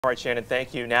All right, Shannon,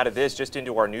 thank you. Now to this, just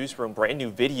into our newsroom, brand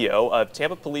new video of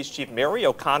Tampa Police Chief Mary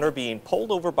O'Connor being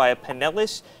pulled over by a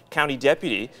Pinellas County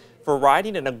deputy for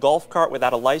riding in a golf cart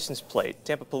without a license plate.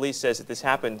 Tampa Police says that this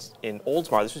happened in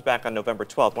Oldsmar. This was back on November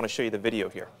 12th. I want to show you the video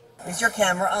here. Is your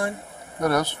camera on?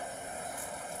 It is.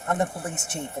 I'm the police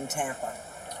chief in Tampa.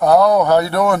 Oh, how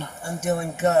you doing? I'm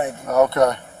doing good.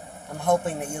 Okay. I'm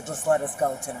hoping that you'll just let us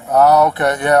go tonight. Oh,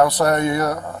 okay. Yeah, I'll say you.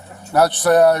 Now that you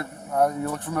say you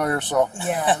look familiar, so.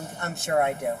 Yeah, I'm sure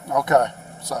I do. Okay.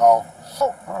 So.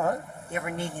 Oh, all right. You ever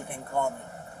need anything, call me.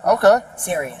 Okay.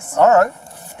 Serious. All right.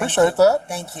 Appreciate that.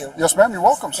 Thank you. Yes, ma'am. You're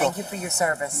welcome. Thank you for your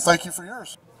service. Thank you for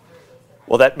yours.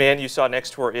 Well, that man you saw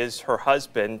next to her is her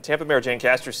husband. Tampa Mayor Jane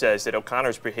Castor says that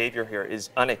O'Connor's behavior here is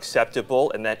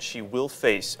unacceptable and that she will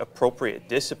face appropriate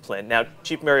discipline. Now,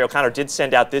 Chief Mary O'Connor did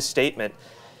send out this statement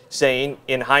saying,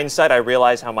 "In hindsight, I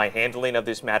realize how my handling of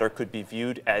this matter could be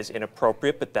viewed as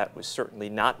inappropriate, but that was certainly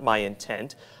not my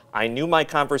intent. I knew my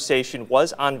conversation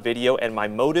was on video and my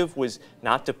motive was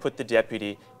not to put the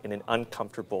deputy in an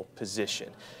uncomfortable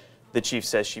position." The chief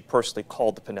says she personally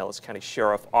called the Pinellas County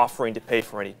Sheriff offering to pay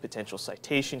for any potential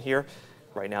citation here.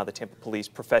 Right now, the Tampa Police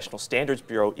Professional Standards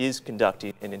Bureau is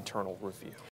conducting an internal review.